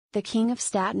The King of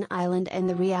Staten Island and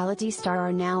the reality star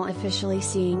are now officially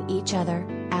seeing each other,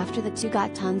 after the two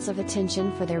got tons of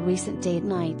attention for their recent date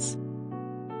nights.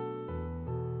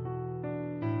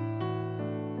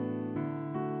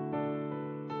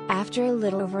 After a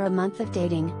little over a month of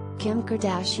dating, Kim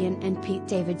Kardashian and Pete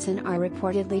Davidson are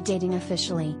reportedly dating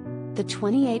officially. The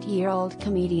 28-year-old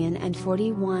comedian and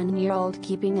 41-year-old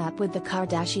Keeping Up with the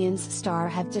Kardashians star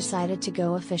have decided to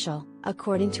go official,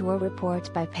 according to a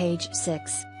report by Page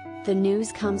 6. The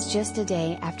news comes just a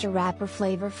day after rapper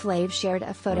Flavor Flav shared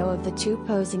a photo of the two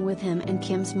posing with him and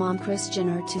Kim's mom Kris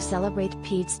Jenner to celebrate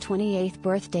Pete's 28th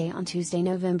birthday on Tuesday,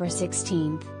 November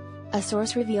 16. A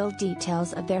source revealed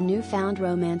details of their newfound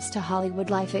romance to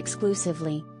HollywoodLife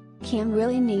exclusively. Kim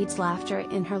really needs laughter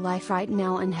in her life right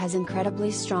now and has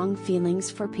incredibly strong feelings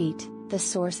for Pete, the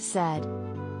source said.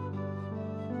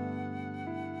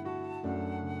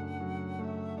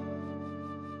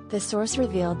 The source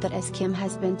revealed that as Kim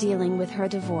has been dealing with her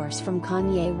divorce from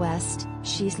Kanye West,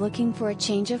 she's looking for a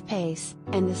change of pace,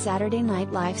 and the Saturday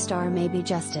Night Live star may be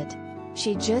just it.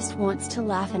 She just wants to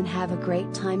laugh and have a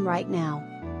great time right now.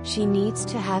 She needs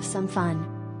to have some fun.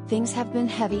 Things have been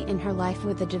heavy in her life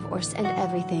with the divorce and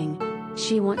everything.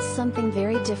 She wants something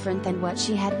very different than what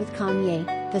she had with Kanye,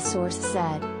 the source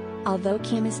said. Although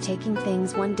Kim is taking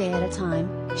things one day at a time,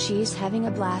 she's having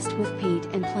a blast with Pete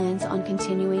and plans on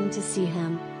continuing to see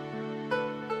him.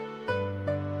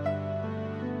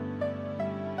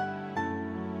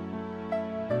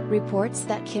 Reports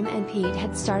that Kim and Pete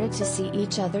had started to see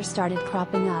each other started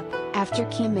cropping up, after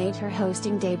Kim made her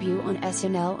hosting debut on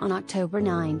SNL on October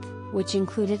 9, which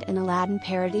included an Aladdin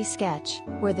parody sketch,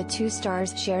 where the two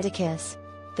stars shared a kiss.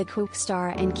 The kook star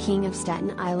and King of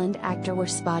Staten Island actor were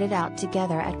spotted out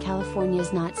together at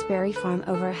California's Knott's Berry Farm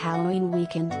over Halloween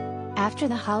weekend. After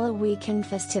the Halloween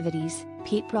festivities,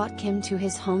 Pete brought Kim to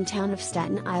his hometown of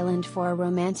Staten Island for a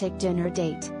romantic dinner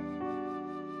date.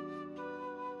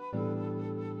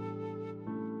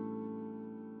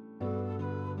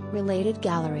 Related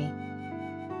gallery.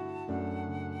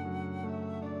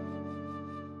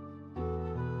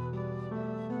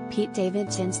 Pete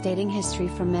Davidson's dating history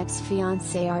from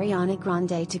ex-fiancée Ariana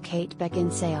Grande to Kate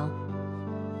Beckinsale.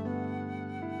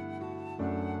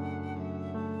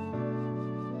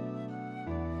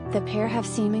 The pair have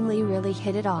seemingly really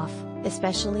hit it off,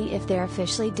 especially if they're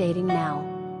officially dating now.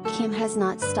 Kim has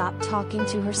not stopped talking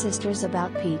to her sisters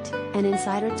about Pete, an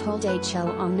insider told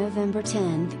HL on November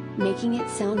 10, making it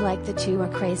sound like the two are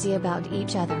crazy about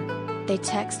each other. They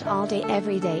text all day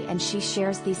every day and she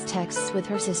shares these texts with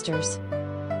her sisters.